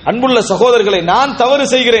 அன்புள்ள சகோதரர்களை, நான் தவறு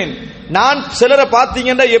செய்கிறேன், நான் சிலரை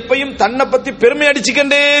பார்த்தீங்கன்னா எப்பையும் தன்னை பத்தி பெருமை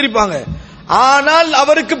அடிச்சுக்கிட்டே இருப்பாங்க. ஆனால்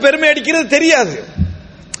அவருக்கு பெருமை அடிக்கிறது தெரியாது.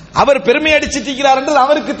 அவர் பெருமை அடிச்சிருக்கிறார் என்றது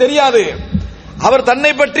அவருக்கு தெரியாது. அவர்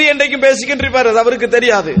தன்னை பற்றி என்றைக்கும் பேசிக்கிட்டு இருப்பார், அவருக்கு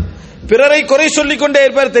தெரியாது. பிறரை குறை சொல்லிக் கொண்டே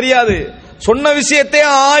இருப்பார், தெரியாது. சொன்ன விஷயத்தை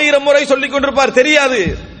 1000 முறை சொல்லிக் கொண்டிருப்பார், தெரியாது,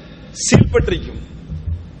 சீல்பற்றிக்கும்,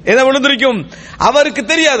 எதை விழுந்திருக்கும் அவருக்கு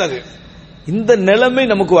தெரியாது. அது இந்த நிலைமை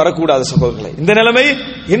நமக்கு வரக்கூடாது சகோதரர்களே, இந்த நிலைமை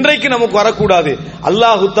இன்றைக்கு நமக்கு வரக்கூடாது.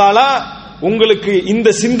 அல்லாஹு தஆலா உங்களுக்கு இந்த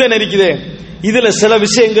சிந்தனை இருக்குதே, இதுல சில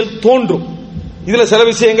விஷயங்கள்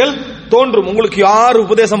தோன்றும், உங்களுக்கு யாரும்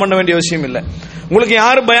உபதேசம் பண்ண வேண்டிய அவசியம் இல்லை, உங்களுக்கு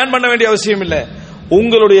யாரும் பயான் பண்ண வேண்டிய அவசியம் இல்லை.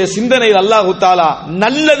 உங்களுடைய சிந்தனையில் அல்லாஹு தஆலா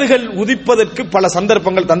நல்லதுகள் உதிப்பதற்கு பல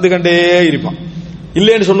சந்தர்ப்பங்கள் தந்து கொண்டே இருப்பான்.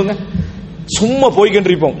 இல்லைன்னு சொல்லுங்க, சும்மா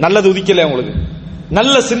போய்கொண்டிருப்போம். நல்லது உதிக்கலையா உங்களுக்கு?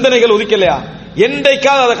 நல்ல சிந்தனைகள் உதிக்கலையா?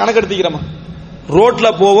 என்றைக்காவது அதை கணக்கெடுத்துக்கிறோமா? ரோட்ல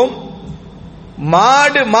போவோம்,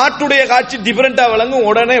 மாட்டுடைய காட்சி டிஃபரெண்டா விளங்கும்,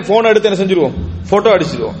 உடனே போன் எடுத்து என்ன செஞ்சிருவோம், போட்டோ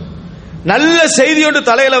அடிச்சிருவோம். நல்ல செய்தி ஒன்று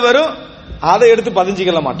தலையில வரும், அதை எடுத்து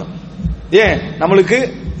பதிஞ்சிக்கல மாட்டோம். ஏன்? நம்மளுக்கு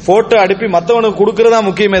போட்டோ அனுப்பி மற்றவனுக்கு கொடுக்கறதா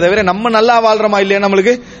முக்கியமே தவிர நம்ம நல்லா வாழ்றோமா இல்லையா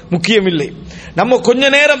நம்மளுக்கு முக்கியம் இல்லை. நம்ம கொஞ்ச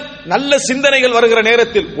நேரம் நல்ல சிந்தனைகள் வருகிற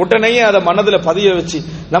நேரத்தில் உடனே அதை மனதில் பதிய வச்சு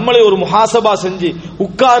நம்மளே ஒரு முஹாசபா செஞ்சு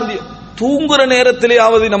உட்கார்ந்து தூங்குற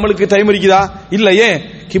நேரத்திலேயாவது நம்மளுக்கு டைம் இருக்குதா? இல்ல. ஏன்?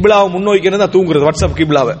 கிபிலாவை முன்னோக்கிறது தான் தூங்குறது, வாட்ஸ்அப்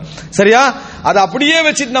கிபிலாவை, சரியா? அதை அப்படியே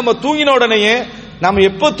வச்சுட்டு நம்ம தூங்கின உடனே நம்ம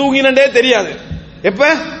எப்ப தூங்கினே தெரியாது, எப்ப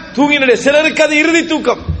தூங்கினே. சிலருக்கு அது இறுதி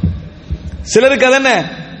தூக்கம், சிலருக்கு அது என்ன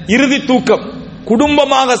இறுதி தூக்கம்.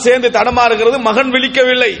 குடும்பமாக சேர்ந்து தடமாறுகிறது, மகன்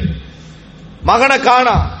விழிக்கவில்லை, மகனை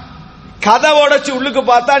காணா, கதை உடைச்சு உள்ளுக்கு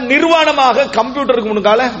பார்த்தா நிர்வாணமாக கம்ப்யூட்டருக்கு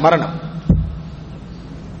முன்னால மரணம்,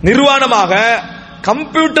 நிர்வாணமாக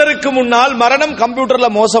கம்ப்யூட்டருக்கு முன்னால் மரணம். கம்ப்யூட்டர்ல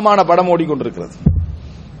மோசமான படம் ஓடிக்கொண்டிருக்கிறது.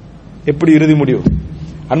 எப்படி இறுதி முடிவு?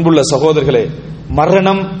 அன்புள்ள சகோதரர்களே,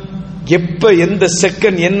 மரணம் எப்ப எந்த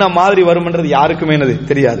செகண்ட் என்ன மாதிரி வரும் என்றது யாருக்குமே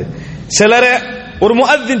தெரியாது. சிலர ஒரு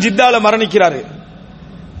முஅத்தின் ஜித்தால மரணிக்கிறாரு,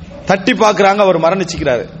 தட்டி பார்க்கிறாங்க, அவர்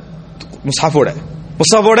மரணிச்சுக்கிறாரு.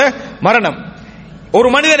 முஸாஃபோட மரணம். ஒரு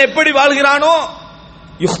மனிதன் எப்படி வாழ்கிறானோ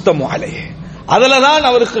யுக்தமு அலைஹி, அதுலதான்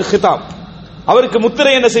அவருக்கு ஹிதாப், அவருக்கு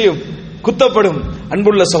முத்திரை என்ன செய்யும், குத்தப்படும்.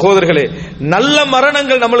 அன்புள்ள சகோதரர்களே, நல்ல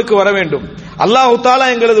மரணங்கள் நம்மளுக்கு வர வேண்டும். அல்லாஹு தஆலா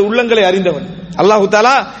எங்களது உள்ளங்களை அறிந்தவன், அல்லாஹு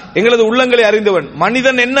தஆலா எங்களது உள்ளங்களை அறிந்தவன்.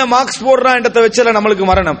 மனிதன் என்ன மார்க்ஸ் போடுறான் என்றதை வச்சல நம்மளுக்கு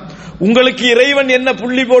மரணம். உங்களுக்கு இறைவன் என்ன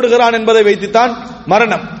புள்ளி போடுகிறான் என்பதை வைத்துத்தான்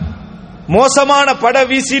மரணம். மோசமான பட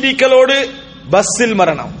விசிடிக்களோடு பஸ்ஸில்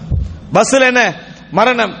மரணம், பஸ்ஸில் என்ன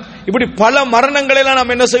மரணம். இப்படி பல மரணங்களை எல்லாம்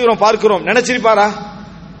நாம் என்ன செய்கிறோம், பார்க்கிறோம். நினைச்சிருப்பாரா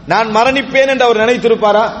நான் மரணிப்பேன் என்று அவர்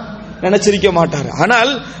நினைத்திருப்பாரா? நினைச்சிருக்க மாட்டார்.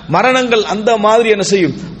 ஆனால் மரணங்கள் அந்த மாதிரி என்ன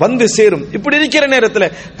செய்யும், வந்து சேரும். இப்படி இருக்கிற நேரத்தில்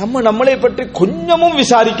நம்மளை பற்றி கொஞ்சமும்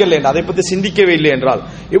விசாரிக்கல, அதை பற்றி சிந்திக்கவே இல்லை என்றால்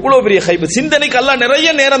எவ்வளவு பெரிய ஹைப். சிந்தனைக்கு அல்லாஹ் நிறைய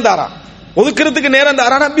நேரம் தாரா, ஒதுக்கிறதுக்கு நேரம்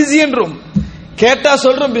தாரா. பிஸி என்றும் கேட்டா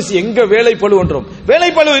சொல்றோம் பிஸி, எங்க வேலை பளு என்றும். வேலை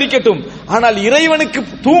பளு இருக்கட்டும், ஆனால் இறைவனுக்கு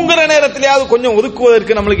தூங்குற நேரத்திலேயாவது கொஞ்சம்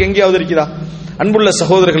ஒதுக்குவதற்கு நம்மளுக்கு எங்கேயாவது இருக்குதா? அன்புள்ள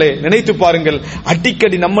சகோதரர்களே, நினைத்து பாருங்கள்.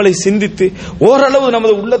 அடிக்கடி நம்மளை சிந்தித்து ஓரளவு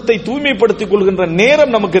நமது உள்ளத்தை தூய்மைப்படுத்திக் கொள்கின்ற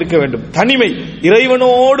நேரம் நமக்கு இருக்க வேண்டும். தனிமை,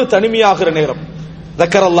 இறைவனோடு தனிமையாகிற நேரம்.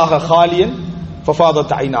 ذكرல்லாஹ ஹாலியன்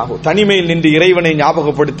ஃபஃபாதத் ஐனாஹு, தனிமையில் நின்று இறைவனை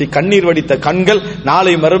ஞாபகப்படுத்தி கண்ணீர் வடித்த கண்கள்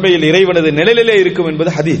நாளை மறுமையில் இறைவனது நிழலிலே இருக்கும்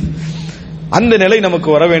என்பது ஹதீஸ். அந்த நிலை நமக்கு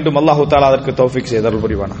வர வேண்டும். அல்லாஹு தஆலா அதற்கு தௌஃபீக் செய்தருள்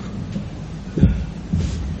புரிவானாக.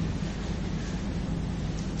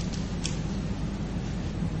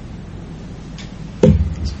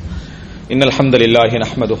 إن الحمد لله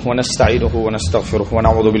نحمده ونستعينه ونستغفره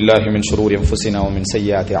ونعوذ بالله من شرور أنفسنا ومن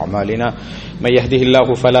سيئات أعمالنا من يهده الله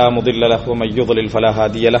فلا مضل له ومن يضلل فلا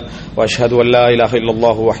هادي له وأشهد أن لا إله إلا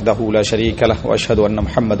الله وحده لا شريك له وأشهد أن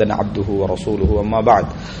محمدا عبده ورسوله أما بعد.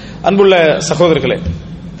 அன்புள்ள சகோதரர்களே,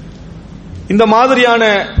 இந்த மாதிரியான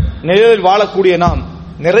நிலையில் வாழக்கூடிய நாம்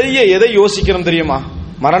நிறைய எதை யோசிக்கிறோம் தெரியுமா?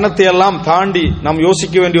 மரணத்தை எல்லாம் தாண்டி நாம்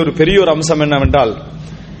யோசிக்க வேண்டிய ஒரு பெரிய ஒரு அம்சம் என்னவென்றால்,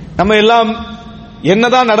 நம்ம எல்லாம்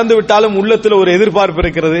என்னதான் நடந்து விட்டாலும் உள்ளத்தில் ஒரு எதிர்பார்ப்பு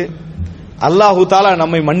இருக்கிறது. அல்லாஹு தஆலா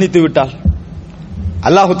நம்மை மன்னித்து விட்டால்,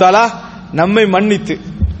 அல்லாஹு தஆலா நம்மை மன்னித்து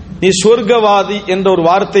நீ சொர்க்கவாதி என்ற ஒரு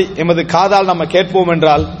வார்த்தை எமது காதால் நம்ம கேட்போம்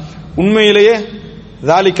என்றால் உண்மையிலேயே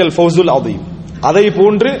ذَلِكَ الْفَوْزُ الْعَظِيمُ, அதை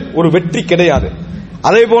போன்று ஒரு வெற்றி கிடையாது,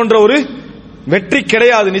 அதை போன்ற ஒரு வெற்றி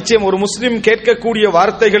கிடையாது. நிச்சயம் ஒரு முஸ்லிம் கேட்கக்கூடிய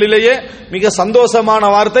வார்த்தைகளிலேயே மிக சந்தோஷமான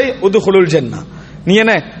வார்த்தை உதுகுலுல் ஜன்னா, நீ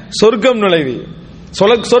என்ன சொர்க்கம் நுழைவி,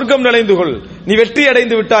 சொர்க்கம் நுழைந்து கொள், நீ வெற்றி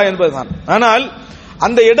அடைந்து விட்டாய் என்பதுதான். ஆனால்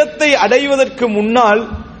அந்த இடத்தை அடைவதற்கு முன்னால்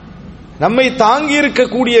நம்மை தாங்கி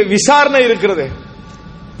இருக்கக்கூடிய விசாரணை இருக்கிறது.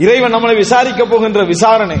 இறைவன் நம்மளை விசாரிக்க போகின்ற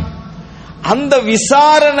விசாரணை, அந்த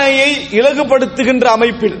விசாரணையை இலகுபடுத்துகின்ற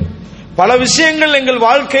அமைப்பில் பல விஷயங்கள் எங்கள்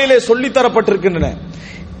வாழ்க்கையிலே சொல்லித்தரப்பட்டிருக்கின்றன.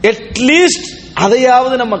 அட்லீஸ்ட்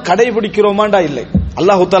அதையாவது நம்ம கடைபிடிக்கிறோமாண்டா இல்லை.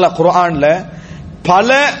 அல்லாஹு தஆலா குர்ஆன்ல பல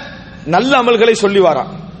நல்ல அமல்களை சொல்லி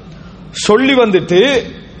வரான். சொல்லி வந்துட்டு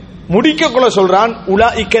முடிக்கக்குள்ள சொல்றான்,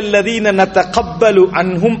 உலாயிக அல்லதீன நதகப்பலு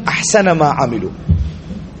அன்ஹும் அஹ்ஸன மா அமிலு.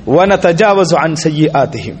 வனதஜாவஸு அன்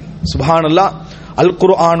ஸய்யிஆத்திஹிம். சுப்ஹானல்லாஹ், அல்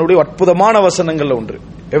குர்ஆனுடைய அற்புதமான வசனங்கள்ல ஒன்று.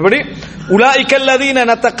 எப்படி? உலாயிகல்லதீன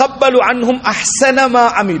நதகப்பலு அன்ஹும் அஹ்ஸன மா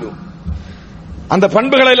அமிலு. அந்த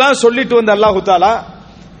பண்புகளை எல்லாம் சொல்லிட்டு வந்த அல்லாஹ் தஆலா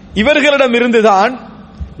இவர்களிடம் இருந்துதான்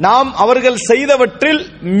நாம் அவர்கள் செய்தவற்றில்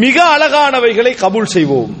மிக அழகானவைகளை கபூல்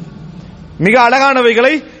செய்வோம், மிக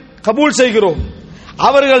அழகானவைகளை கபூல் செய்கிறோம்.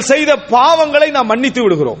 அவர்கள் செய்த பாவங்களை நாம் மன்னித்து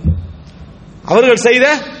விடுகிறோம், அவர்கள் செய்த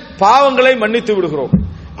பாவங்களை மன்னித்து விடுகிறோம்.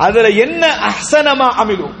 அதுல என்ன அஹ்ஸனமா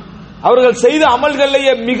அமிலு, அவர்கள் செய்த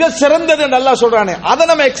அமல்கள்லயே மிக சிறந்தது என்று அல்லாஹ் சொல்றானே, அதை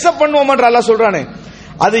நம்ம அக்செப்ட் பண்ணுவோம் என்று அல்லாஹ் சொல்றானே,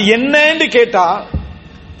 அது என்னன்னு கேட்டா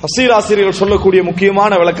தஃசீர் ஆசிரியர்கள் சொல்லக்கூடிய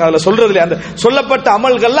முக்கியமான விளக்கம் அதுல சொல்றதுல அந்த சொல்லப்பட்ட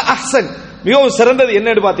அமல்கள்ல அஹ்ஸன் மிகவும் சிறந்தது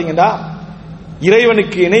என்னன்னு பாத்தீங்கன்னா,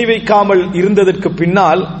 இறைவனுக்கு இணை வைக்காமல் இருந்ததற்கு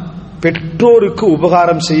பின்னால் பெற்றோருக்கு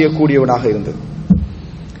உபகாரம் செய்யக்கூடியவனாக இருந்தது.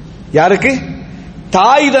 யாருக்கு?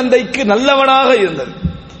 தாய் தந்தைக்கு நல்லவனாக இருந்தது,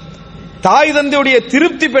 தாய் தந்தையுடைய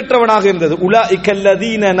திருப்தி பெற்றவனாக இருந்தது.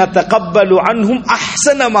 உலாயிகல்லதீன நதகப்பலு அன்ஹும்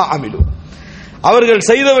அஹ்ஸன மா அமிலு, அவர்கள்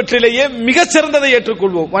செய்தவற்றிலேயே மிகச் சிறந்ததை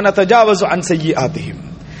ஏற்றுக்கொள்வோம். வனதஜாவஸு அன் ஸய்யிஆத்திஹிம்,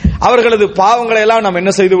 அவர்களது பாவங்களை எல்லாம் நாம்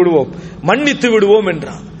என்ன செய்து விடுவோம், மன்னித்து விடுவோம்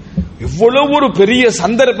என்றார். இவ்வளவு ஒரு பெரிய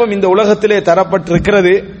சந்தர்ப்பம் இந்த உலகத்திலே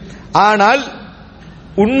தரப்பட்டிருக்கிறது. ஆனால்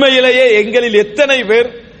உண்மையிலேயே எங்களில் எத்தனை பேர்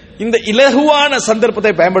இந்த இலகுவான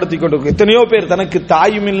சந்தர்ப்பத்தை பயன்படுத்திக் கொண்டிருக்கிறோம்? எத்தனையோ பேர் தனக்கு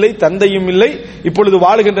தாயும் இல்லை தந்தையும் இல்லை, இப்பொழுது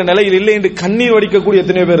வாழுகின்ற நிலையில் இல்லை என்று கண்ணீர் வடிக்கக்கூடிய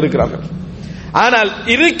எத்தனையோ பேர் இருக்கிறார்கள். ஆனால்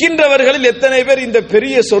இருக்கின்றவர்களில் எத்தனை பேர் இந்த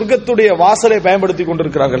பெரிய சொர்க்கத்துடைய வாசலை பயன்படுத்திக்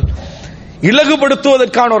கொண்டிருக்கிறார்கள்?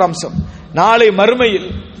 இலகுபடுத்துவதற்கான ஒரு அம்சம். நாளை மறுமையில்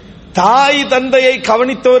தாய் தந்தையை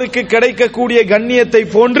கவனித்தவருக்கு கிடைக்கக்கூடிய கண்ணியத்தை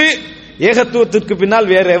போன்று ஏகத்துவத்திற்கு பின்னால்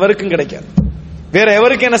வேற எவருக்கும் கிடைக்காது, வேற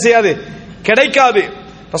எவருக்கும் என்ன செய்யாது, கிடைக்காது.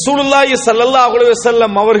 ரசூலுல்லாஹி ஸல்லல்லாஹு அலைஹி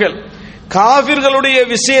வஸல்லம் அவர்கள் காஃபிர்களுடைய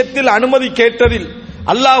விஷயத்தில் அனுமதி கேட்டதில்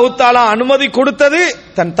அல்லாஹ் தஆலா அனுமதி கொடுத்தது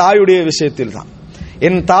தன் தாயுடைய விஷயத்தில் தான்.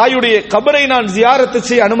 என் தாயுடைய கபரை நான் ஜியாரத்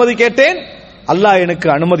செய்ய அனுமதி கேட்டேன், அல்லாஹ் எனக்கு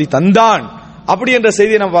அனுமதி தந்தான். அப்படி என்ற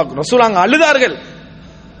செய்தியை நாம் பார்க்கிறோம். ரசூல் அங்க அழுதார்கள்,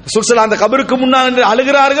 ரசூல் அந்த கபருக்கு முன்னால் என்று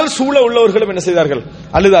அழுகிறார்கள், சூழ உள்ளவர்களும் என்ன செய்தார்கள்,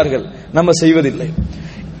 அழுதார்கள். நம்ம செய்வதில்லை.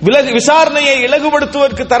 விசாரணையை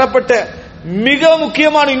இலகுபடுத்துவதற்கு தரப்பட்ட மிக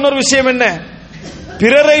முக்கியமான இன்னொரு விஷயம் என்ன?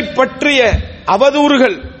 பிறரை பற்றிய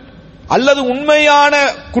அவதூறுகள் அல்லது உண்மையான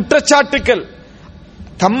குற்றச்சாட்டுக்கள்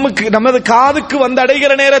நமது காதுக்கு வந்து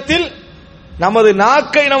அடைகிற நேரத்தில் நமது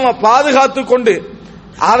நாக்கை நம்ம பாதுகாத்துக் கொண்டு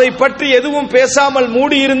அதை பற்றி எதுவும் பேசாமல்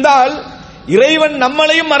மூடி இருந்தால் இறைவன்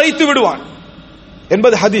நம்மளையும் மறைத்து விடுவான்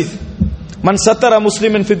என்பது ஹதீஸ். மன் சத்தர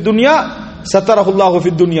முஸ்லிமின் ஃபித் துன்யா சத்தரஹுல்லாஹு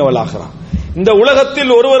ஃபித் துன்யா வல் ஆখিরা. இந்த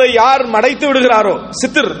உலகத்தில் ஒருவரை யார் மறைத்து விடுகிறாரோ,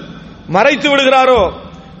 சித்திர் மறைத்து விடுகிறாரோ,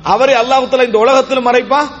 அவரை அல்லாஹ் தஆலா இந்த உலகத்தில்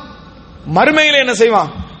மறைப்பான், மறுமையிலே என்ன செய்வான்,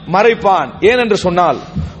 மறைப்பான். ஏனென்று சொன்னால்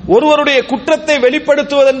ஒருவருடைய குற்றத்தை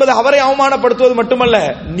வெளிப்படுத்துவது என்பது அவரை அவமானப்படுத்துவது மட்டுமல்ல,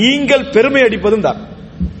 நீங்கள் பெருமை அடிப்பதும் தான்.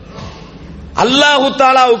 அல்லாஹ்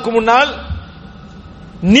தஆலாவுக்கு முன்னால்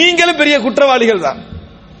நீங்களும் பெரிய குற்றவாளிகள் தான்.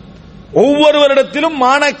 ஒவ்வொருவரிடத்திலும்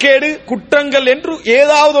மானக்கேடு குற்றங்கள் என்று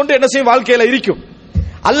ஏதாவது ஒன்று என்ன செய்யும், வாழ்க்கையில இருக்கும்.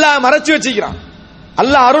 அல்லாஹ் மறைச்சு வச்சுக்கிறான்,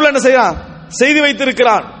 அல்லாஹ் அருள் என்ன செய்யறான், செய்து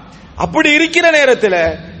வைத்திருக்கிறான். அப்படி இருக்கிற நேரத்தில்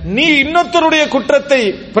நீ இன்னொருத்தருடைய குற்றத்தை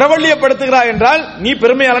பிரபல்யப்படுத்துகிறாய் என்றால் நீ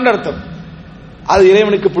பெருமையாளன் அர்த்தம். அது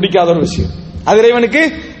இறைவனுக்கு பிடிக்காத ஒரு விஷயம், அது இறைவனுக்கு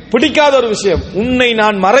பிடிக்காத ஒரு விஷயம். உன்னை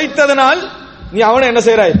நான் மறைத்ததனால் நீ அவனை என்ன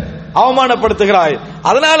செய்கிறாய், அவமானப்படுத்துகிறாய்.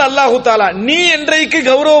 அதனால் அல்லாஹ் தஆலா நீ என்றைக்கு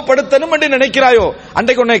கௌரவப்படுத்தணும் என்று நினைக்கிறாயோ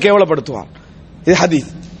அன்றைக்கு உன்னை கேவலப்படுத்துவான். இது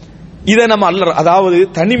ஹதீஸ். இதை நம்ம அதாவது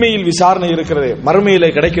தனிமையில் விசாரணை இருக்கிறது மறுமையிலே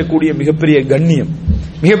கிடைக்கக்கூடிய மிகப்பெரிய கண்ணியம்,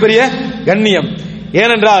 மிகப்பெரிய கண்ணியம்.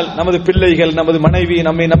 ஏனென்றால் நமது பிள்ளைகள், நமது மனைவி,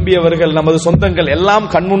 நம்மை நம்பியவர்கள், நமது சொந்தங்கள் எல்லாம்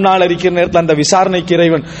கண் முன்னால் இருக்கிற நேரத்தில் அந்த விசாரணைக்கு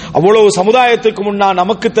இறைவன் அவ்வளவு சமுதாயத்துக்கு முன்னால்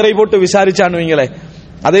நமக்கு திரை போட்டு விசாரிச்சான்னு வைங்களே,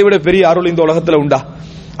 அதை விட பெரிய அருள் இந்த உலகத்துல உண்டா?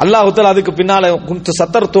 அல்லாஹ் தஆலா அதுக்கு பின்னால குன்து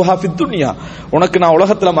சத்தர்துஹா ஃபித் துன்யா, உனக்கு நான்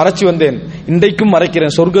உலகத்துல மறைச்சு வந்தேன், இன்றைக்கும்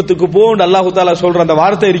மறைக்கிறேன், சொர்க்கத்துக்கு போன்னு அல்லாஹ் தஆலா சொல்ற அந்த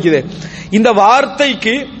வார்த்தை இருக்குது. இந்த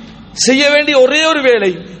வார்த்தைக்கு செய்ய வேண்டிய ஒரே ஒரு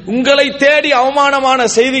வேலை, உங்களை தேடி அவமானமான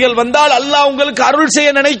செய்திகள் வந்தால் அல்லாஹ் உங்களுக்கு அருள்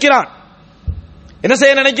செய்ய நினைக்கிறான். என்ன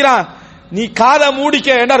செய்ய நினைக்கிறான்? நீ காதை மூடிக்க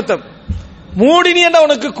என்ற அர்த்தம், மூடினி என்ற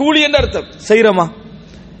உனக்கு கூலி என்ற அர்த்தம். செய்யறமா?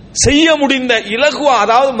 செய்ய முடிந்த இலகுவா,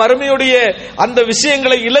 அதாவது மறுமையுடைய அந்த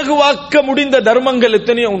விஷயங்களை இலகுவாக்க முடிந்த தர்மங்கள்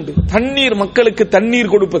எத்தனையோ உண்டு. தண்ணீர், மக்களுக்கு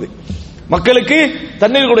தண்ணீர் கொடுப்பது, மக்களுக்கு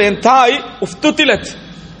தண்ணீர் கொடு. என் தாய் உஃப்துதிலத்,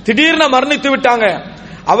 திடீர்னு மரணித்து விட்டாங்க,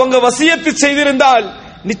 அவங்க வசியத்து செய்திருந்தால்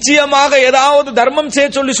நிச்சயமாக ஏதாவது தர்மம் செய்ய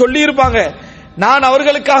சொல்லி இருப்பாங்க. நான்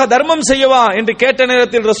அவர்களுக்காக தர்மம் செய்யவா என்று கேட்ட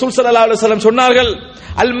நேரத்தில் ரசூல் ஸல்லல்லாஹு அலைஹி வஸல்லம் சொன்னார்கள்,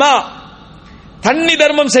 அல்மா, தண்ணி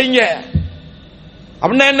தர்மம் செய்யுங்க.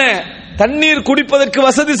 அப்படின்னா என்ன? தண்ணீர் குடிப்பதற்கு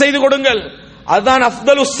வசதி செய்து கொடுங்கள். அதுதான்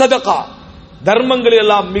அஃதலுஸ் ஸதகா, தர்மங்கள்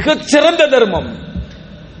எல்லாம் மிகச்சிறந்த தர்மம்.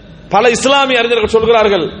 பல இஸ்லாமிய அறிஞர்கள்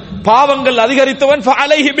சொல்கிறார்கள், பாவங்கள் அதிகரித்தவன்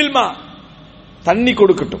ஃபஅலைஹி பில்மா, தண்ணி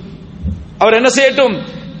கொடுக்கட்டும். அவர் என்ன செய்யட்டும்?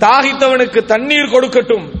 தாகித்தவனுக்கு தண்ணீர்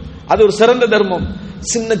கொடுக்கட்டும். அது ஒரு சிறந்த தர்மம்.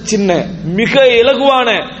 சின்ன சின்ன மிக இலகுவான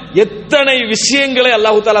எத்தனை விஷயங்களை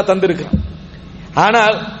அல்லாஹ் தஆலா தந்திருக்கிறான்.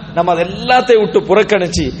 ஆனால் நம்ம அதை எல்லாத்தையும் விட்டு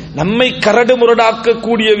புறக்கணிச்சு நம்மை கரடு முரடாக்க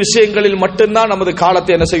கூடிய விஷயங்களில் மட்டும்தான் நமது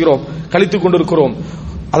காலத்தை என்ன செய்கிறோம்? கழித்துக் கொண்டிருக்கிறோம்.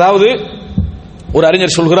 அதாவது ஒரு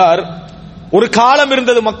அறிஞர் சொல்கிறார், ஒரு காலம்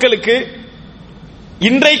இருந்தது மக்களுக்கு,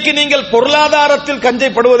 இன்றைக்கு நீங்கள் பொருளாதாரத்தில்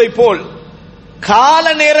கஞ்சப்படுவதை போல் கால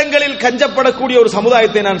நேரங்களில் கஞ்சப்படக்கூடிய ஒரு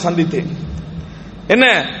சமுதாயத்தை நான் சந்தித்தேன். என்ன,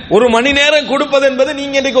 ஒரு மணி நேரம் கொடுப்பது என்பது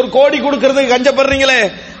நீங்க இன்றைக்கு ஒரு கோடி கொடுக்கிறதுக்கு கஞ்சப்படுறீங்களே,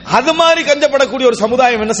 அது மாதிரி கஞ்சப்படக்கூடிய ஒரு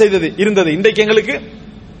சமுதாயம் என்ன செய்தது இருந்தது. இன்றைக்கு எங்களுக்கு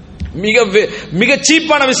மிக மிக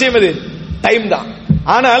சீப்பான விஷயம் இது டைம் தான்.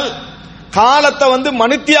 ஆனால் காலத்தை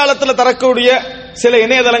மணித்தியாலத்தில் தரக்கூடிய சில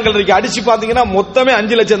இணையதளங்கள் இருக்கு. அடிச்சு பாத்தீங்கன்னா மொத்தமே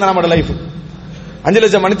 5 லட்சம் தான் நம்ம லைஃப். 5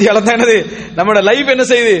 லட்சம் மணித்தியாலம் தான் என்னது நம்மளோட லைஃப். என்ன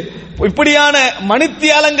செய்யுது? இப்படியான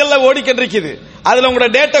மணித்தியாலங்கள்ல ஓடிக்கிட்டு. அதுல உங்களோட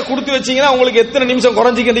டேட்டா கொடுத்து வச்சீங்கன்னா உங்களுக்கு எத்தனை நிமிஷம்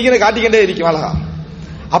குறைஞ்சிக்கிட்டு காட்டிக்கிட்டே இருக்கும். அழகா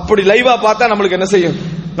அப்படி லைவா பார்த்தா நம்மளுக்கு என்ன செய்யும்?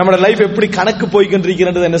 நம்மளோட லைஃப் எப்படி கணக்கு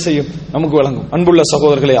போய்கின்றது என்ன செய்யும்? நமக்கு விளங்கும். அன்புள்ள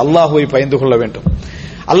சகோதரர்களை, அல்லாஹுவை பயந்து கொள்ள வேண்டும்.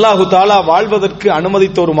 அல்லாஹு தஆலா வாழ்வதற்கு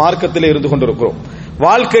அனுமதித்த ஒரு மார்க்கத்திலே இருந்து கொண்டிருக்கிறோம்.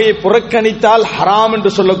 வாழ்க்கையை புறக்கணித்தால் ஹராம் என்று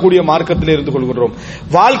சொல்லக்கூடிய மார்க்கத்தில் இருந்து கொள்கிறோம்.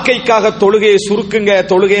 வாழ்க்கைக்காக தொழுகையை சுருக்குங்க,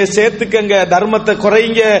 தொழுகையை சேர்த்துக்கங்க, தர்மத்தை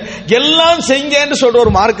குறைங்க, எல்லாம் செய்யுங்க என்று சொல்ற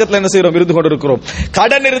ஒரு மார்க்கத்தில் என்ன செய்யறோம்? இருந்து கொண்டிருக்கிறோம்.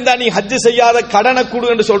 கடன் இருந்தா நீ ஹஜ் செய்யாத, கடனை கொடு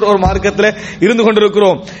என்று சொல்ற ஒரு மார்க்கத்தில் இருந்து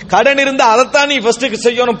கொண்டிருக்கிறோம். கடன் இருந்தா அதைத்தான் நீ ஃபர்ஸ்ட்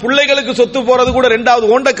செய்யணும், பிள்ளைகளுக்கு சொத்து போறது கூட ரெண்டாவது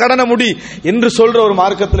ஓண்ட கடனை முடி என்று சொல்ற ஒரு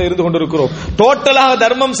மார்க்கத்தில் இருந்து கொண்டிருக்கிறோம். டோட்டலாக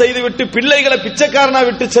தர்மம் செய்துவிட்டு பிள்ளைகளை பிச்சைக்காரனா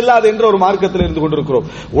விட்டு செல்லாது என்ற ஒரு மார்க்கத்தில் இருந்து கொண்டிருக்கிறோம்.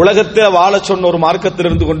 உலகத்தில் வாழ சொன்ன ஒரு மார்க்கத்தில்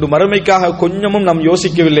இருந்து கொண்டு மறுமைக்காக கொஞ்சமும் நாம்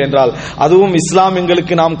யோசிக்கவில்லை என்றால், அதுவும் இஸ்லாம்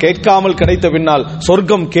எங்களுக்கு நாம் கேட்காமல் கிடைத்த பின்னால்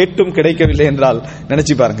சொர்க்கம் கேட்டும் கிடைக்கவில்லை என்றால்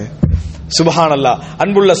நினைச்சு பாருங்க. சுப்ஹானல்லாஹ்.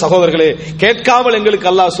 அன்புள்ள சகோதரர்களே, கேட்காமல் எங்களுக்கு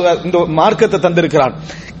அல்லாஹ் இந்த மார்க்கத்தை தந்திருக்கிறான்.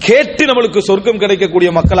 கேட்டு நம்மளுக்கு சொர்க்கம் கிடைக்கக்கூடிய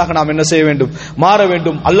மக்களாக நாம் என்ன செய்ய வேண்டும்? மாற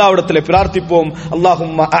வேண்டும். அல்லாஹ்விடத்தில் பிரார்த்திப்போம்.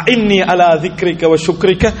 அல்லாஹும்ம அஇன்னி அலா ذிக்ரிக வ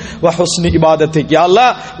ஷுக்ரிக வ ஹுஸ்னி இபாதத்திக். யா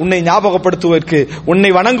அல்லாஹ், உன்னை ஞாபகப்படுத்துவதற்கு,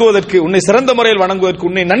 உன்னை வணங்குவதற்கு, உன்னை சிறந்த முறையில் வணங்குவதற்கு,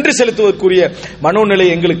 உன்னை நன்றி செலுத்துவதற்குரிய மனோநிலை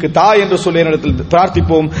எங்களுக்கு தா என்று சொல்லி என்னிடத்தில்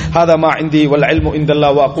பிரார்த்திப்போம். ஹாதா மா இந்தி வல் இல்மு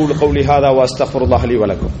இந்தல்லாஹ் வ அகூலு கௌலி ஹாதா வ அஸ்தக்ஃபிருல்லாஹ் லி வ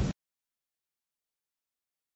லக்கும்.